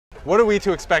What are we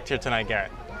to expect here tonight,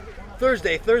 Garrett?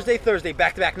 Thursday,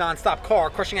 back-to-back non-stop car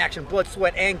crushing action, blood,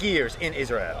 sweat, and gears in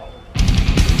Israel.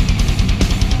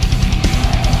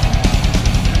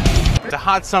 It's a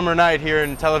hot summer night here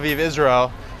in Tel Aviv,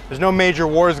 Israel. There's no major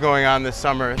wars going on this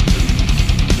summer.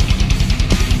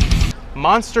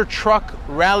 Monster truck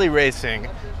rally racing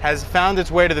has found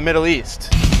its way to the Middle East.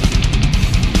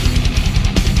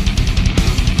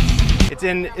 It's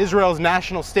in Israel's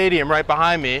national stadium right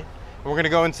behind me. We're gonna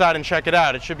go inside and check it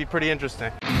out. It should be pretty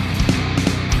interesting.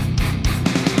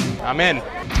 I'm in.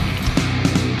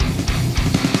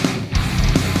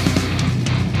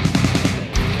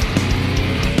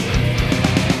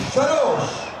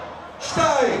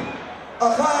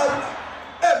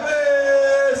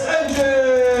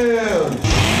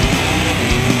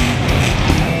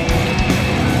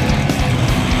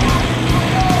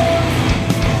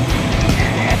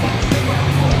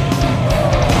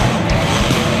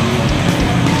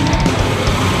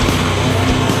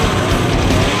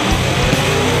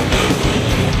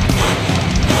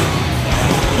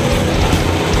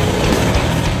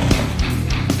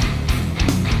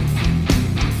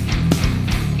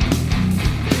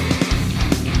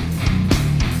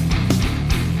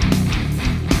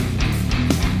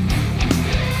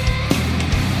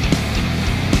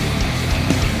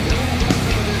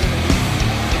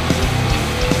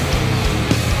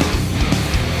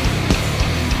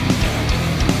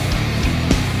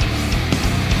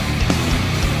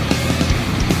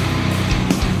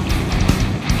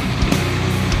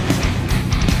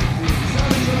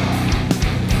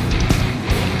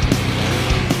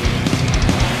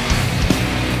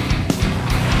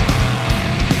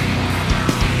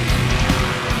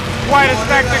 Quite a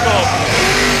spectacle,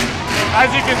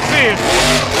 as you can see.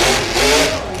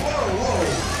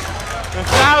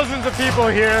 There's thousands of people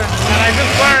here, and I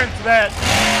just learned that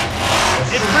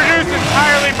it's produced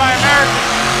entirely by Americans.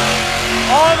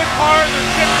 All the cars are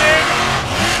shipped in.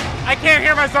 I can't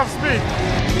hear myself speak.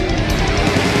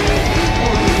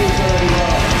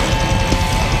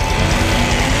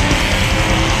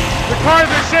 The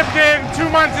cars are shipped in 2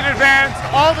 months in advance.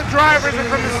 All the drivers are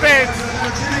from the States.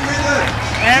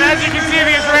 And as you can see,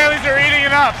 the Israelis are eating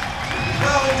it up.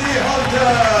 Bounty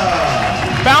Hunter!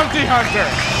 Bounty Hunter!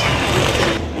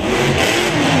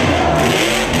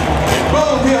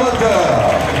 Bounty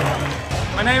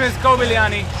Hunter! My name is Kobe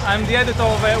Liani. I'm the editor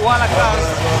of Walla Cars,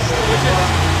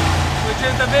 which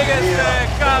is the biggest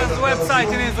cars website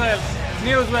in Israel,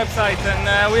 news website,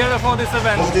 and we're here for this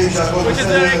event, which is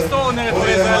very extraordinary for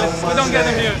Israel. We don't get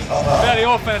them here very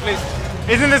often, at least.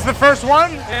 Isn't this the first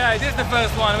one? Yeah, it is the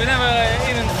first one. We never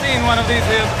even seen one of these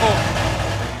here before.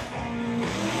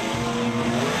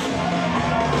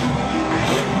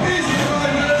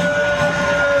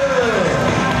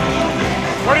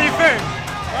 What do you think?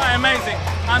 Oh, amazing.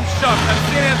 I'm shocked. I've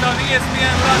seen it on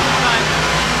ESPN lots of times.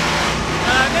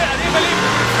 I didn't believe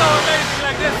it was so amazing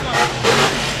like this one.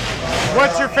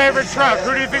 What's your favorite truck?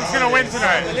 Who do you think's gonna win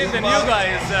tonight? I believe the new guy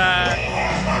is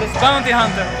this Bounty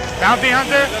Hunter. Bounty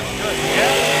Hunter? Looks good.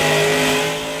 Yeah.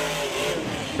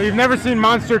 So you've never seen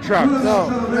monster trucks? No,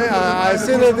 I've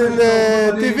seen it in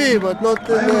the TV, but not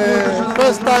in the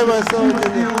first time I saw it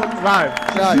in the Live?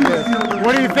 live. Yes.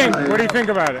 What do you think? What do you think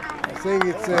about it? I think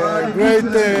it's a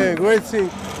great thing.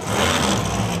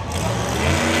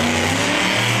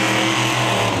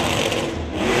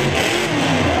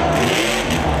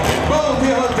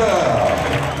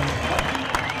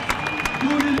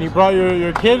 And you brought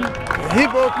your kid? He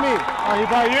brought me. Oh, he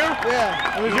brought you?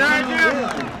 Yeah. It was your idea?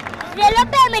 זה לא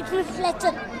באמת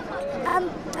מפלצות.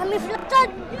 המפלצות,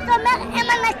 זאת אומרת, הן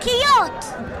ענקיות.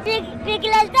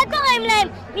 בגלל זה קוראים להן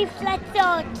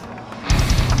מפלצות.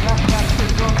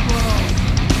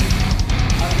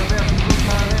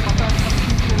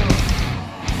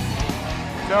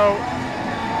 So,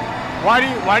 why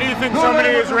do you think so many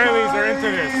Israelis are into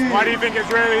this? Why do you think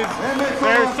Israelis,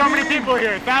 there's so many people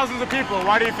here, thousands of people,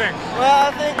 why do you think? Well,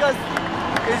 I think because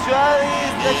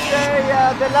Israelis, let's say,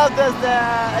 they love this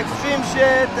extreme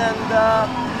shit, and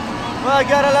well, I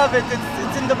gotta love it.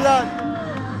 It's in the blood.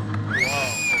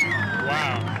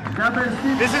 Wow.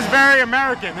 This is very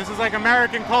American. This is like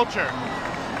American culture.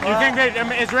 Do you think that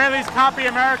Israelis copy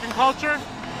American culture?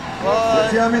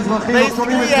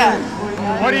 Basically, yeah.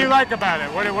 What do you like about it?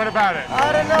 What about it?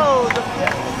 I don't know.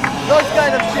 Those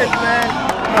kind of shit, man.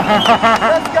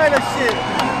 That kind of shit.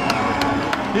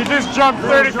 He just jumped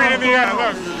 30 feet in the air.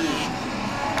 Look.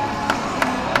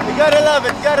 You gotta love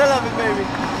it, baby.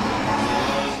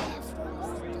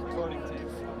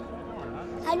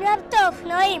 אני אוהב את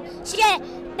האופנועים,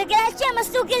 שבגלל שהם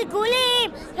עשו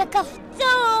גלגולים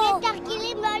וקפצו. זה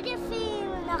תרגילים מאוד יפים,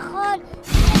 נכון.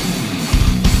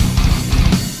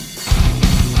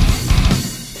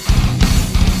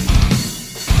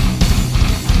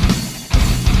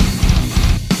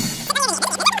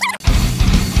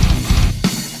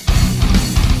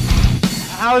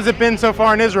 has it been so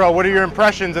far in Israel? What are your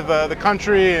impressions of the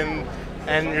country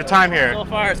and your time here? So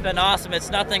far, it's been awesome. It's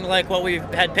nothing like what we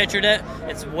had pictured it.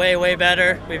 It's way, way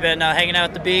better. We've been hanging out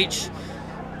at the beach.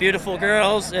 Beautiful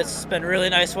girls. It's been really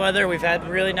nice weather. We've had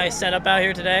really nice setup out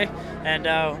here today,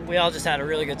 and we all just had a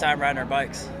really good time riding our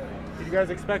bikes. Did you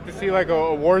guys expect to see like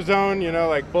a war zone, you know,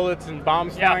 like bullets and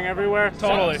bombs flying everywhere?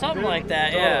 Totally. Something like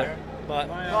that, yeah. But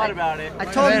Thought about it.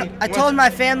 I told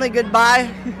my family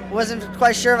goodbye. Wasn't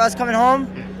quite sure if I was coming home.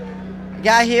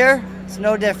 Got here. It's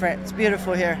no different. It's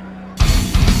beautiful here.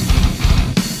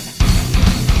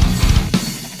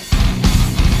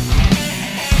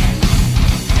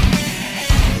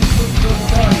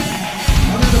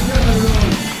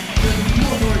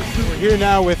 We're here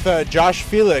now with Josh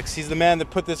Felix. He's the man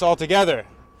that put this all together.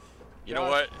 You know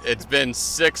what? It's been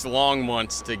 6 long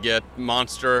months to get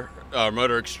Monster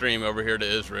Motor Extreme over here to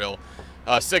Israel.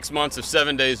 6 months of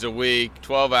 7 days a week,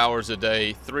 12 hours a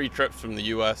day, 3 trips from the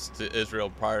U.S. to Israel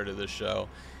prior to this show.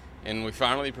 And we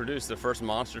finally produced the first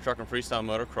Monster Truck and Freestyle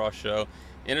Motocross show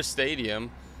in a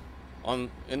stadium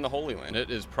in the Holy Land. It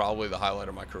is probably the highlight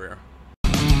of my career.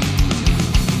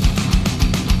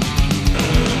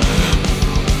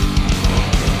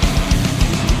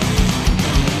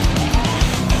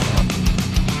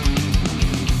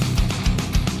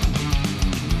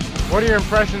 What are your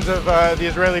impressions of the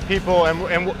Israeli people,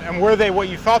 and were they what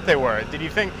you thought they were? Did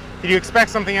you expect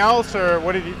something else, or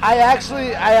what did you? I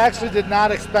actually did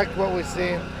not expect what we've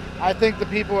seen. I think the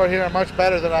people are here are much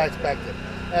better than I expected,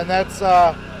 and that's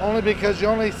only because you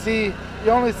only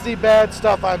see bad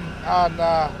stuff on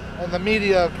in the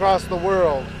media across the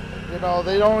world. You know,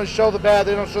 they only show the bad,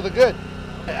 they don't show the good.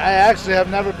 I actually have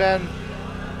never been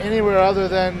anywhere other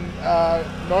than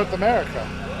North America.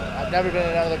 I've never been in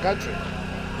another country.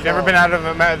 You've never been out of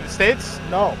the States?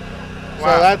 No. Wow. So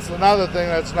that's another thing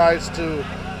that's nice to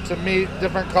meet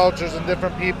different cultures and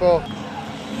different people.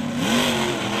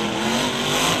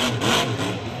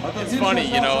 It's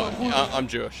funny, you know, I'm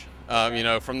Jewish. You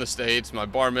know, from the States, my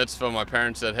bar mitzvah, my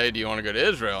parents said, hey, do you want to go to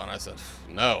Israel? And I said,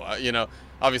 no. You know,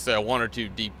 obviously I wanted to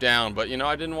deep down, but, you know,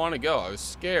 I didn't want to go. I was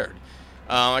scared.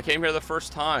 I came here the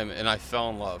first time, and I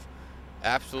fell in love.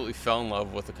 Absolutely fell in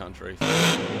love with the country.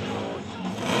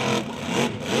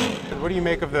 What do you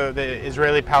make of the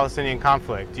Israeli-Palestinian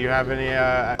conflict? Do you have any?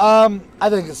 I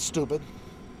think it's stupid.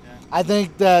 Yeah. I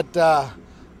think that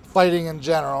fighting in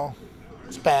general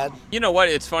is bad. You know what?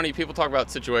 It's funny. People talk about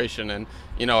the situation, and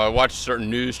you know, I watch certain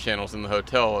news channels in the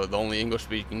hotel, the only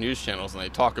English-speaking news channels, and they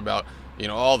talk about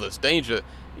all this danger.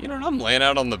 You know, and I'm laying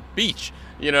out on the beach,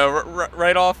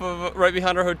 right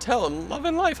behind our hotel and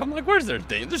loving life. I'm like, where's there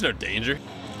danger? There's no danger.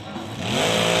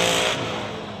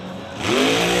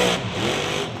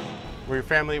 Were your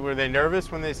family, were they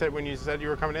nervous when you said you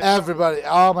were coming in? Everybody,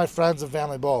 all my friends and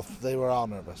family, both, they were all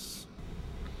nervous.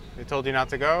 They told you not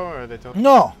to go, or they told?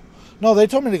 No, they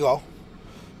told me to go.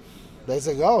 They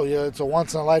said, go, it's a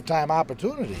once-in-a-lifetime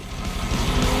opportunity.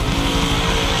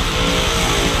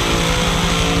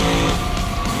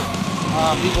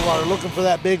 People are looking for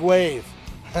that big wave.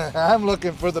 I'm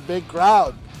looking for the big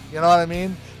crowd, you know what I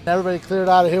mean? Everybody cleared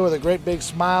out of here with a great big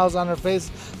smiles on their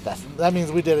face. That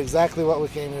means we did exactly what we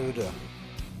came here to do.